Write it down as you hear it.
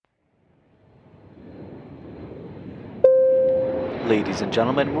Ladies and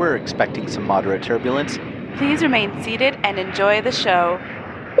gentlemen, we're expecting some moderate turbulence. Please remain seated and enjoy the show.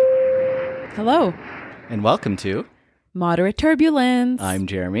 Hello. And welcome to Moderate Turbulence. I'm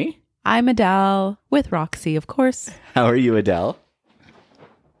Jeremy. I'm Adele, with Roxy, of course. How are you, Adele?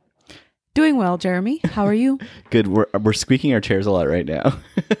 Doing well, Jeremy. How are you? Good. We're squeaking our chairs a lot right now.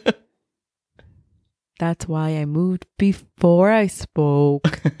 That's why I moved before I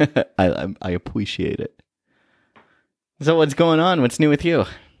spoke. I appreciate it. So what's going on? What's new with you?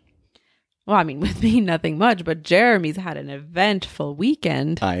 Well, I mean, with me, nothing much, but Jeremy's had an eventful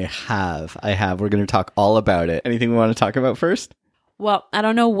weekend. I have. We're going to talk all about it. Anything we want to talk about first? Well, I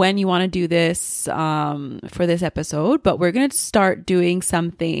don't know when you want to do this for this episode, but we're going to start doing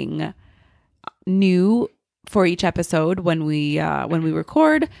something new for each episode when we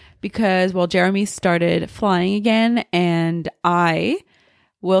record, because, well, Jeremy started flying again and I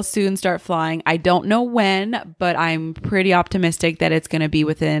will soon start flying. I don't know when, but I'm pretty optimistic that it's going to be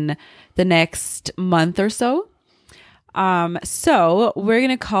within the next month or so. So we're going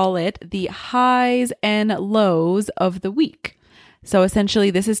to call it the highs and lows of the week. So essentially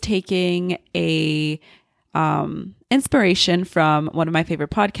this is taking a inspiration from one of my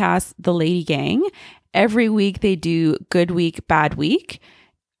favorite podcasts, The Lady Gang. Every week they do good week, bad week.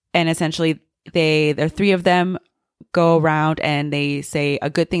 And essentially there are three of them go around and they say a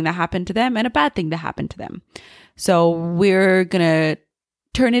good thing that happened to them and a bad thing that happened to them. So we're going to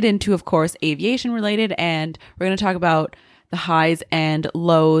turn it into, of course, aviation related. And we're going to talk about the highs and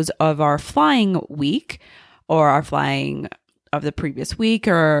lows of our flying week or our flying of the previous week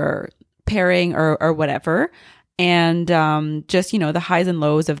or pairing or whatever. And just, the highs and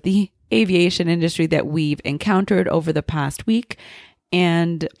lows of the aviation industry that we've encountered over the past week.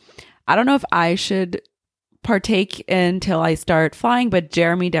 And I don't know if I should partake until I start flying, but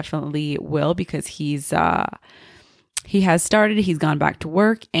Jeremy definitely will, because he has started, he's gone back to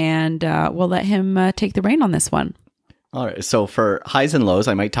work, and we'll let him take the reign on this one. All right. So for highs and lows,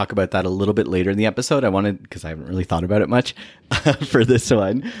 I might talk about that a little bit later in the episode. Because I haven't really thought about it much for this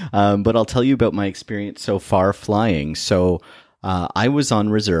one. But I'll tell you about my experience so far flying. So I was on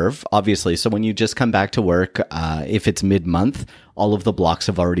reserve, obviously. So when you just come back to work, if it's mid-month, all of the blocks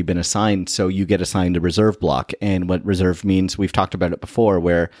have already been assigned. So you get assigned a reserve block. And what reserve means, we've talked about it before,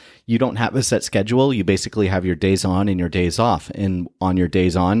 where you don't have a set schedule. You basically have your days on and your days off. And on your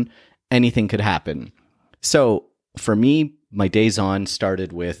days on, anything could happen. So for me, my days on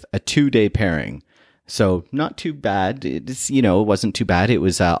started with a 2-day pairing. So not too bad. It wasn't too bad. It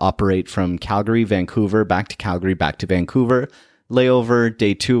was operate from Calgary, Vancouver, back to Calgary, back to Vancouver. Layover,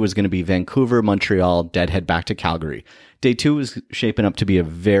 day 2 was going to be Vancouver, Montreal, deadhead back to Calgary. Day 2 was shaping up to be a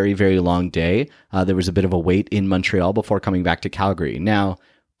very, very long day. There was a bit of a wait in Montreal before coming back to Calgary. Now,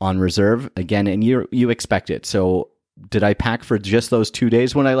 on reserve, again, and you expect it. So did I pack for just those 2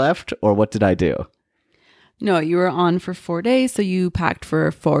 days when I left, or what did I do? No, you were on for 4 days, so you packed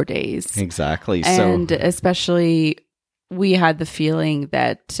for 4 days. Exactly. And especially, we had the feeling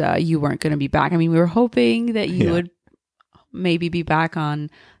that you weren't going to be back. I mean, we were hoping that you would maybe be back on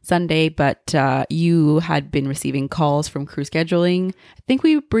Sunday, but you had been receiving calls from crew scheduling. I think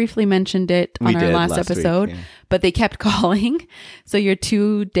we briefly mentioned it on our last episode, but they kept calling. So your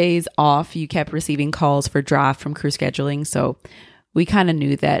 2 days off, you kept receiving calls for draft from crew scheduling. So we kind of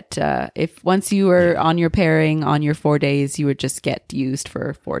knew that if once you were on your pairing on your 4 days, you would just get used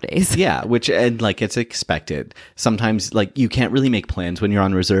for 4 days. Yeah, it's expected. Sometimes you can't really make plans when you're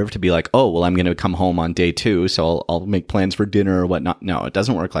on reserve to be like, oh, well, I'm going to come home on day 2, so I'll make plans for dinner or whatnot. No, it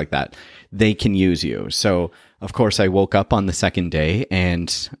doesn't work like that. They can use you. So of course, I woke up on the second day,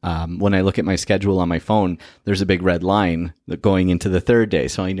 and when I look at my schedule on my phone, there's a big red line going into the third day.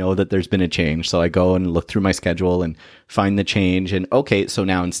 So I know that there's been a change. So I go and look through my schedule and find the change. And okay, so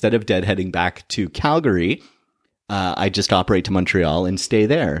now instead of deadheading back to Calgary, I just operate to Montreal and stay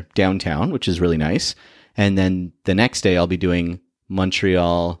there downtown, which is really nice. And then the next day I'll be doing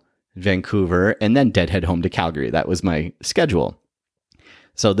Montreal, Vancouver, and then deadhead home to Calgary. That was my schedule.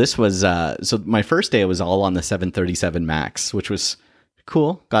 So this was, my first day was all on the 737 MAX, which was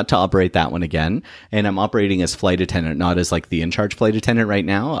cool. Got to operate that one again. And I'm operating as flight attendant, not as the in-charge flight attendant right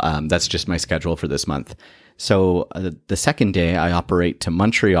now. That's just my schedule for this month. So the second day I operate to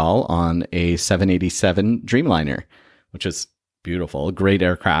Montreal on a 787 Dreamliner, which is beautiful, great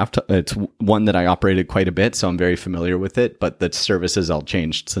aircraft. It's one that I operated quite a bit, so I'm very familiar with it, but the services all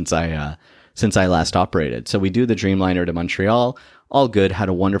changed since I last operated. So we do the Dreamliner to Montreal. All good, had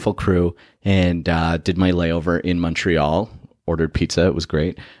a wonderful crew, and did my layover in Montreal, ordered pizza, it was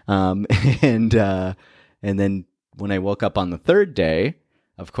great. And then when I woke up on the third day,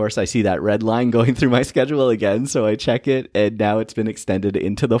 Of course, I see that red line going through my schedule again, so I check it, and now it's been extended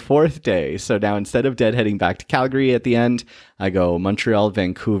into the 4th day. So now instead of deadheading back to Calgary at the end, I go Montreal,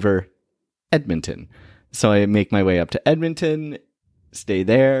 Vancouver, Edmonton. So I make my way up to Edmonton, stay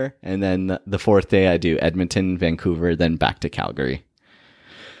there, and then the 4th day I do Edmonton, Vancouver, then back to Calgary.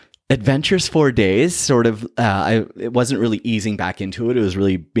 Adventurous 4 days, sort of. It wasn't really easing back into it. It was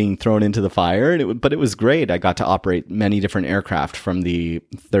really being thrown into the fire, but it was great. I got to operate many different aircraft, from the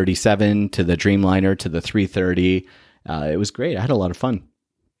 37 to the Dreamliner to the 330. It was great. I had a lot of fun.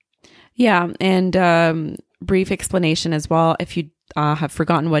 Yeah, and brief explanation as well. If you have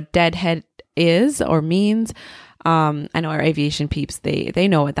forgotten what deadhead is or means, I know our aviation peeps, they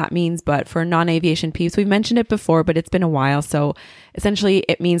know what that means, but for non-aviation peeps, we've mentioned it before, but it's been a while. So essentially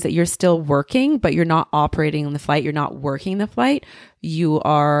it means that you're still working, but you're not operating on the flight. You're not working the flight. You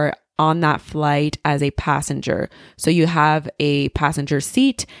are on that flight as a passenger. So you have a passenger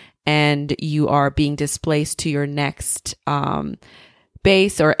seat and you are being displaced to your next,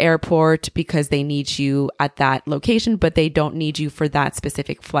 base or airport because they need you at that location, but they don't need you for that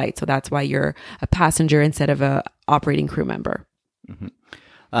specific flight. So that's why you're a passenger instead of a operating crew member.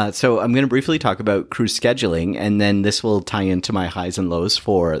 Mm-hmm. So I'm going to briefly talk about crew scheduling, and then this will tie into my highs and lows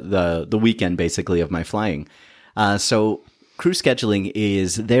for the weekend, basically, of my flying. So crew scheduling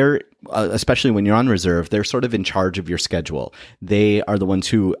is there, especially when you're on reserve, they're sort of in charge of your schedule. They are the ones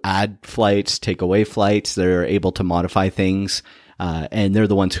who add flights, take away flights. They're able to modify things. And they're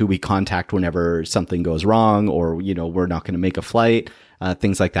the ones who we contact whenever something goes wrong, or, we're not going to make a flight,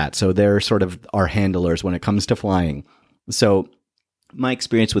 things like that. So they're sort of our handlers when it comes to flying. So my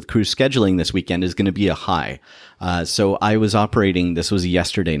experience with crew scheduling this weekend is going to be a high. So I was operating, this was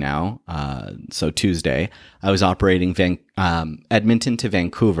yesterday now, so Tuesday, I was operating Edmonton to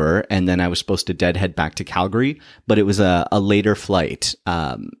Vancouver, and then I was supposed to deadhead back to Calgary, but it was a later flight.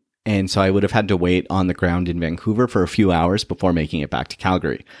 And so I would have had to wait on the ground in Vancouver for a few hours before making it back to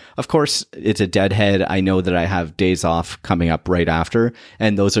Calgary. Of course, it's a deadhead. I know that I have days off coming up right after,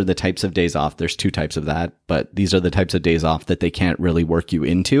 and those are the types of days off. There's 2 types of that, but these are the types of days off that they can't really work you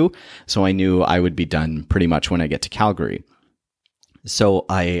into. So I knew I would be done pretty much when I get to Calgary. So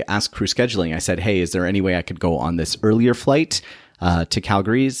I asked crew scheduling. I said, hey, is there any way I could go on this earlier flight to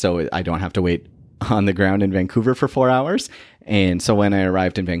Calgary so I don't have to wait on the ground in Vancouver for 4 hours? And so when I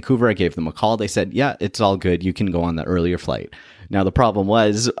arrived in Vancouver, I gave them a call. They said, yeah, it's all good. You can go on the earlier flight. Now, the problem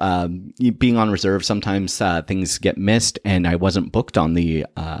was being on reserve, sometimes things get missed, and I wasn't booked on the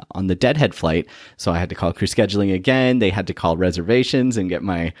deadhead flight. So I had to call crew scheduling again. They had to call reservations and get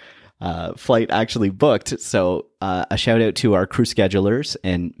my flight actually booked. So a shout out to our crew schedulers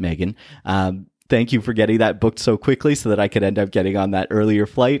and Megan. Thank you for getting that booked so quickly so that I could end up getting on that earlier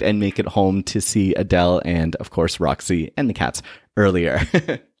flight and make it home to see Adele and, of course, Roxy and the cats earlier.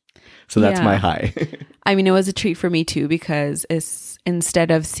 So that's my high. I mean, it was a treat for me, too, because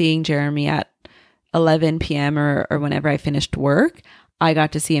instead of seeing Jeremy at 11 p.m. or whenever I finished work, I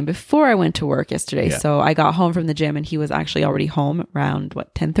got to see him before I went to work yesterday. Yeah. So I got home from the gym and he was actually already home around,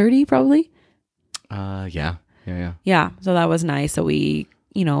 10:30 probably? Yeah. So that was nice. So we,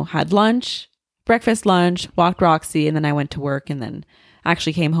 had breakfast, lunch, walked Roxy, and then I went to work, and then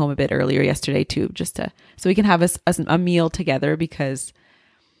actually came home a bit earlier yesterday too, so we can have a meal together, because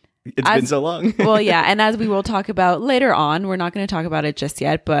it's been so long. Well, yeah. And as we will talk about later on, we're not going to talk about it just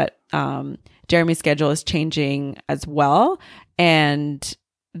yet, but Jeremy's schedule is changing as well. And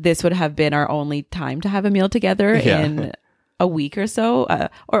this would have been our only time to have a meal together in a week or so,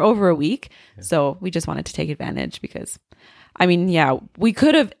 or over a week. Yeah. So we just wanted to take advantage, because we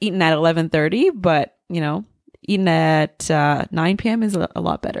could have eaten at 11:30, but eating at 9 p.m. is a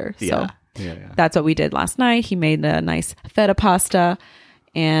lot better. So that's what we did last night. He made a nice feta pasta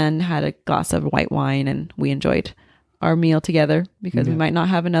and had a glass of white wine, and we enjoyed our meal together, because we might not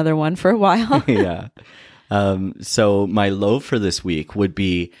have another one for a while. Yeah. So my low for this week would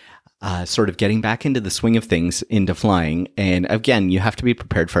be sort of getting back into the swing of things, into flying. And again, you have to be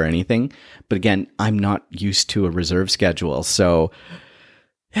prepared for anything. But again, I'm not used to a reserve schedule. So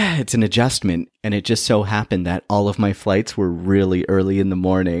it's an adjustment. And it just so happened that all of my flights were really early in the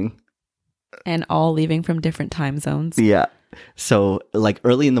morning. And all leaving from different time zones. Yeah. So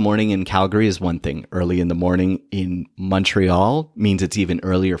early in the morning in Calgary is one thing. Early in the morning in Montreal means it's even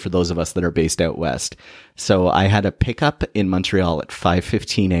earlier for those of us that are based out west. So I had a pickup in Montreal at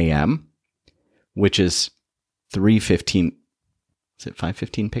 5:15 a.m., which is 3:15. Is it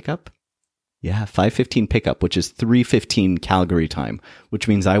 5:15 pickup? Yeah, 5:15 pickup, which is 3:15 Calgary time, which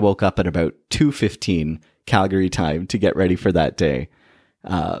means I woke up at about 2:15 Calgary time to get ready for that day.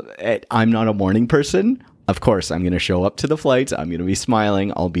 I'm not a morning person. of course, I'm going to show up to the flights. I'm going to be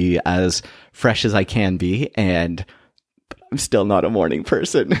smiling. I'll be as fresh as I can be. And I'm still not a morning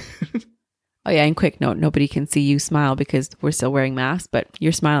person. Oh yeah, and quick note, nobody can see you smile because we're still wearing masks, but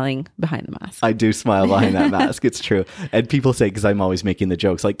you're smiling behind the mask. I do smile behind that mask. It's true. And people say, because I'm always making the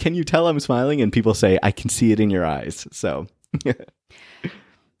jokes, like, can you tell I'm smiling? And people say, I can see it in your eyes. So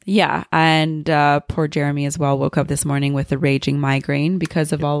yeah, and poor Jeremy as well woke up this morning with a raging migraine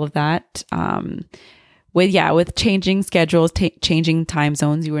because of all of that. With changing schedules, changing time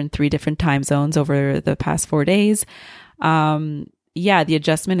zones. You were in 3 different time zones over the past 4 days. The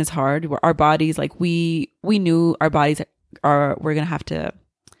adjustment is hard. Our bodies, like we knew our bodies our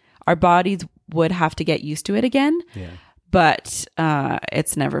bodies would have to get used to it again. Yeah. But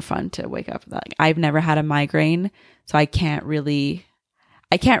it's never fun to wake up with that. I've never had a migraine, so I can't relate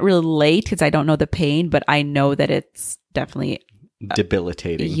because I don't know the pain, but I know that it's definitely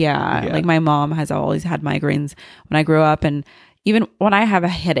debilitating. Yeah. Like my mom has always had migraines when I grew up, and even when I have a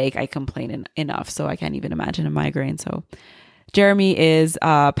headache, I complain enough. So I can't even imagine a migraine. So Jeremy is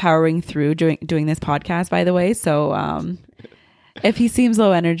powering through doing this podcast, by the way. So if he seems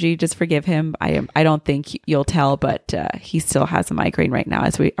low energy, just forgive him. I don't think you'll tell, but he still has a migraine right now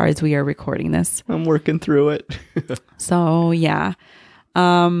as we are recording this. I'm working through it. So yeah.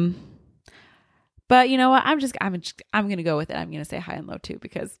 But you know what? I'm going to go with it. I'm going to say high and low too,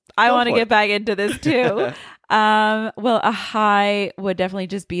 because I want to get back into this too. Well, a high would definitely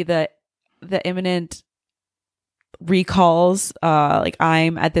just be the imminent recalls. Like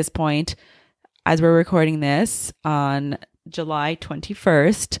I'm at this point, as we're recording this on July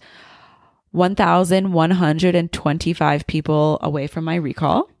 21st, 1,125 people away from my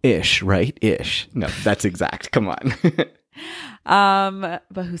recall. Ish, right? Ish. No, that's exact. Come on.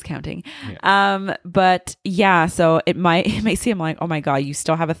 But who's counting? Yeah. But yeah, so it may seem like, oh my God, you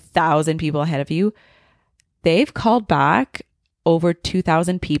still have 1,000 people ahead of you. They've called back over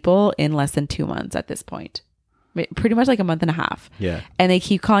 2,000 people in less than 2 months at this point. Pretty much like a month and a half. Yeah. And they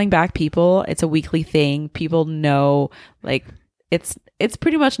keep calling back people. It's a weekly thing. People know, like, it's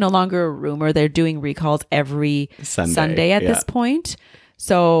pretty much no longer a rumor. They're doing recalls every Sunday at this point.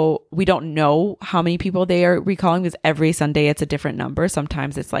 So we don't know how many people they are recalling, because every Sunday it's a different number.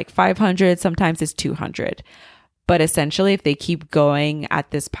 Sometimes it's like 500, sometimes it's 200. But essentially, if they keep going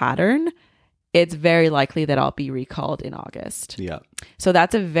at this pattern, it's very likely that I'll be recalled in August. Yeah. So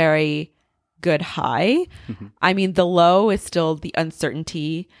that's a very good high. I mean, the low is still the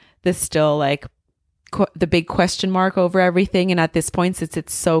uncertainty. There's still like the big question mark over everything. And at this point, since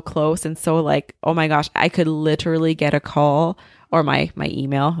it's so close and so like, oh my gosh, I could literally get a call or my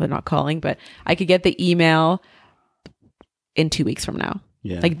email. They're not calling, but I could get the email in 2 weeks from now.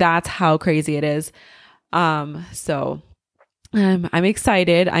 Yeah. Like that's how crazy it is. So I'm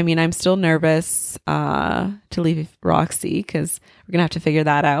excited. I mean, I'm still nervous to leave Roxy because we're gonna have to figure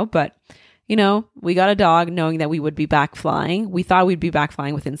that out. But you know, we got a dog knowing that we would be back flying. We thought we'd be back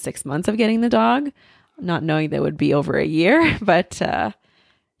flying within 6 months of getting the dog, not knowing that it would be over a year. But yeah,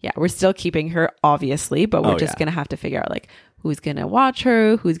 we're still keeping her, obviously, but we're just gonna have to figure out like who's gonna watch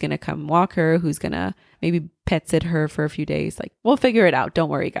her, who's gonna come walk her, who's gonna maybe pet sit her for a few days. Like we'll figure it out. Don't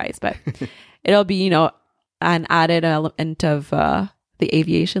worry, guys. But it'll be, you know, an added element of the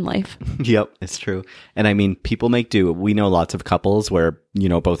aviation life. Yep, it's true. And I mean, people make do. We know lots of couples where, you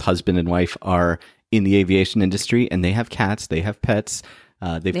know, both husband and wife are in the aviation industry and they have cats, they have pets,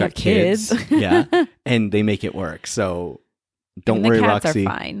 they've got kids. Yeah. And they make it work. So don't worry, cats Roxy.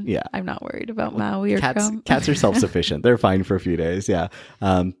 Are fine. Yeah. I'm not worried about Maui or cats are self-sufficient. They're fine for a few days. Yeah.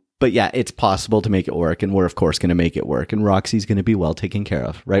 But yeah, it's possible to make it work. And we're, of course, going to make it work. And Roxy's going to be well taken care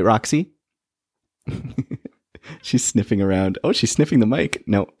of. Right, Roxy? She's sniffing around. Oh, she's sniffing the mic.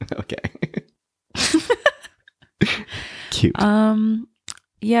 No. Okay. Cute.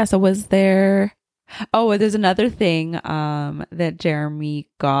 Yeah, so was there... Oh, there's another thing that Jeremy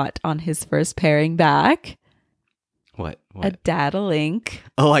got on his first pairing back. What? A data link.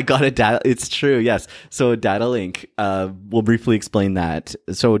 Oh, I got a data. It's true. Yes. So data link, we'll briefly explain that.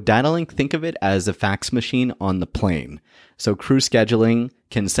 So data link, think of it as a fax machine on the plane. So crew scheduling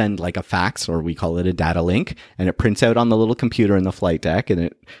can send like a fax, or we call it a data link, and it prints out on the little computer in the flight deck.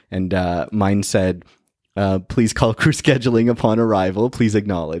 And mine said, please call crew scheduling upon arrival. Please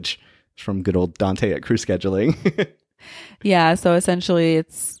acknowledge. It's from good old Dante at crew scheduling. Yeah. So essentially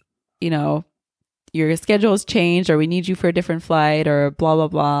it's, you know, your schedule has changed, or we need you for a different flight, or blah, blah,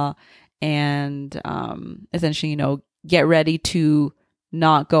 blah. And essentially, you know, get ready to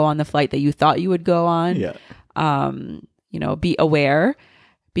not go on the flight that you thought you would go on. Yeah. You know, be aware,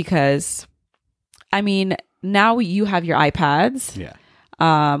 because, I mean, now you have your iPads. Yeah.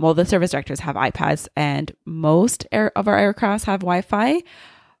 Well, the service directors have iPads, and most of our aircrafts have Wi-Fi,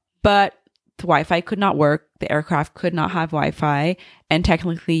 but the Wi-Fi could not work. The aircraft could not have Wi-Fi, and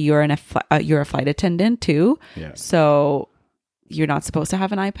technically, you're a flight attendant too. Yeah. So you're not supposed to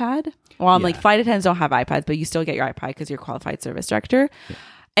have an iPad. Well, Yeah. flight attendants don't have iPads, but you still get your iPad because you're a qualified service director. Yeah.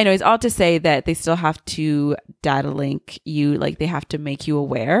 Anyways, all to say that they still have to data link you, like they have to make you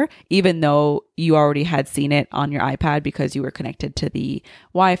aware, even though you already had seen it on your iPad because you were connected to the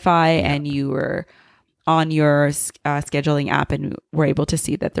Wi-Fi and you were on your scheduling app and were able to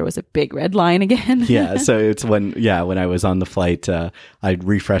see that there was a big red line again. Yeah. So it's when I was on the flight, I'd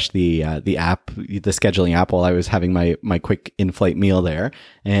refresh the app, the scheduling app while I was having my quick in-flight meal there.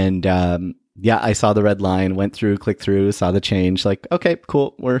 And, I saw the red line, went through, clicked through, saw the change. Like, okay,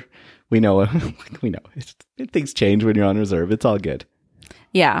 cool. We know. Things change when you're on reserve. It's all good.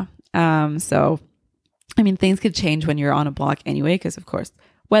 Yeah. So, things could change when you're on a block anyway, because of course,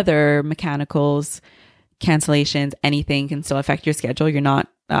 weather, mechanicals, cancellations, anything can still affect your schedule. You're not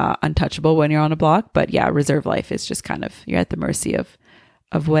untouchable when you're on a block. But yeah, reserve life is just kind of, you're at the mercy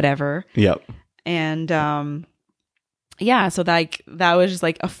of whatever. Yep. And so that was just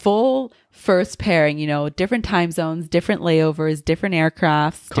like a full first pairing, different time zones, different layovers, different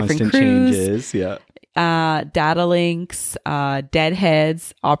aircrafts, Constant different crews, changes. Yeah. Data links,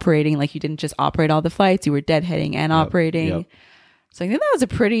 deadheads, operating, like you didn't just operate all the flights, you were deadheading and operating. Yep. So I think that was a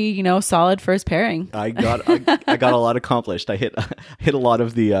pretty, solid first pairing. I got a lot accomplished. I hit a lot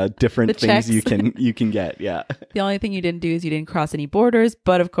of the different things you can get. Yeah. The only thing you didn't do is you didn't cross any borders,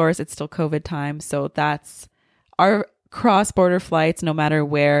 but of course it's still COVID time, so that's our cross-border flights, no matter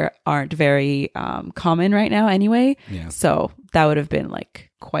where, aren't very common right now anyway. Yeah. So that would have been like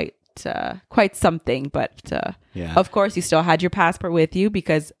quite something. But of course, you still had your passport with you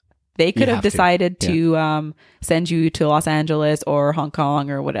because they could have decided to send you to Los Angeles or Hong Kong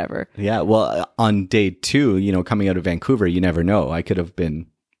or whatever. Yeah. Well, on day 2, coming out of Vancouver, you never know. I could have been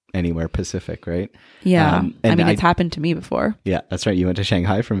anywhere Pacific, right? Yeah. It's happened to me before. Yeah, that's right. You went to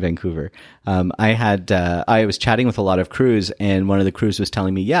Shanghai from Vancouver. I was chatting with a lot of crews, and one of the crews was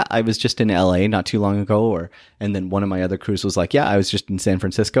telling me, I was just in LA not too long ago. And then one of my other crews was like, I was just in San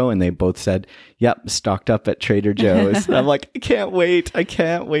Francisco. And they both said, yep, stocked up at Trader Joe's. And I'm like, I can't wait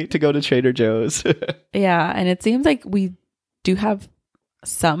to go to Trader Joe's. Yeah. And it seems like we do have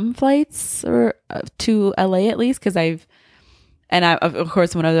some flights to LA at least, because of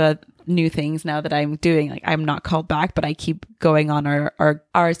course, one of the new things now that I'm doing, like I'm not called back, but I keep going on our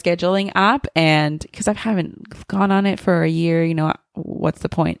scheduling app, and because I haven't gone on it for a year, what's the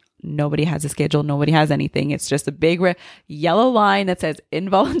point? Nobody has a schedule. Nobody has anything. It's just a big yellow line that says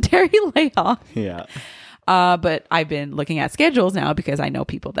involuntary layoff. Yeah. But I've been looking at schedules now because I know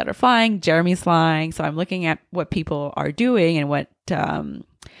people that are flying. Jeremy's flying, so I'm looking at what people are doing and what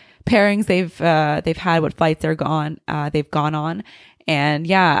pairings they've had, what flights they've gone on,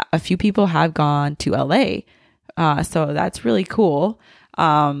 and a few people have gone to LA, so that's really cool.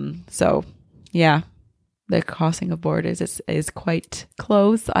 So yeah, the crossing of borders is quite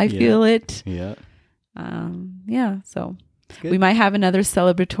close. I feel it. Yeah. So we might have another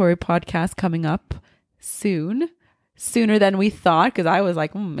celebratory podcast coming up sooner than we thought, because I was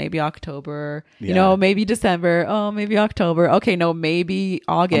like, maybe October, maybe December, maybe October. Okay, no, maybe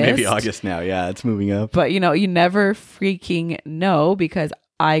August. Maybe August now. Yeah, it's moving up. But you never freaking know, because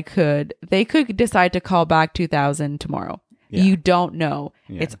they could decide to call back 2000 tomorrow. Yeah. You don't know.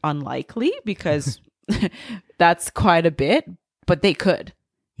 Yeah. It's unlikely because that's quite a bit, but they could.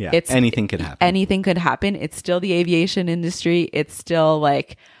 Yeah, anything could happen. Anything could happen. It's still the aviation industry. It's still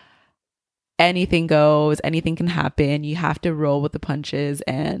like anything goes, anything can happen. You have to roll with the punches.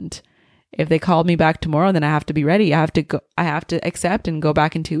 And if they called me back tomorrow, then I have to be ready. I have to accept and go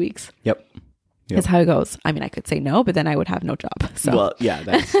back in 2 weeks. Yep. That's how it goes. I could say no, but then I would have no job. So. Well, yeah,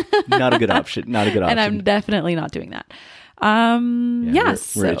 that's not a good option. Not a good option. And I'm definitely not doing that.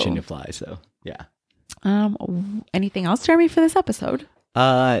 We're itching to fly. So yeah. Anything else, Jeremy, for this episode?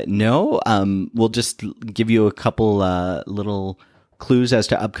 No. We'll just give you a couple little clues as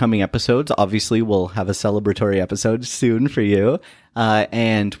to upcoming episodes. Obviously, we'll have a celebratory episode soon for you.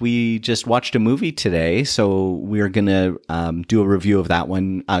 And we just watched a movie today, so we're going to do a review of that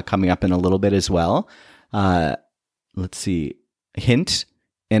one coming up in a little bit as well. Let's see. Hint,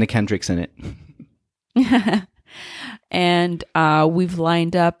 Anna Kendrick's in it. And we've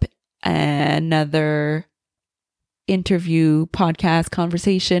lined up another interview podcast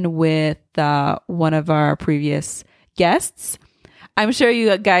conversation with one of our previous guests. I'm sure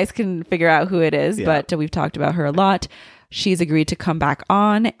you guys can figure out who it is, but we've talked about her a lot. She's agreed to come back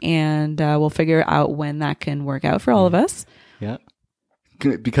on, and we'll figure out when that can work out for all of us. Yeah.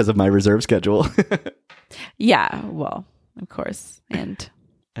 because of my reserve schedule. Yeah, well, of course. And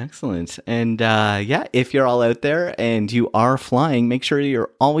excellent. And yeah, if you're all out there and you are flying, make sure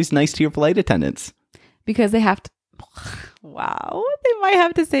you're always nice to your flight attendants. because they have to, wow, they might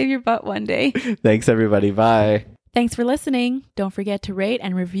have to save your butt one day. Thanks, everybody. Bye. Thanks for listening. Don't forget to rate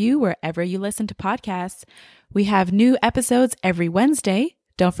and review wherever you listen to podcasts. We have new episodes every Wednesday.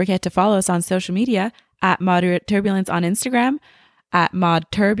 Don't forget to follow us on social media at Moderate Turbulence on Instagram, at Mod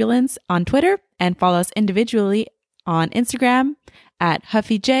Turbulence on Twitter, and follow us individually on Instagram at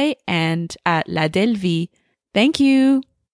HuffyJ and at La Delvie. Thank you.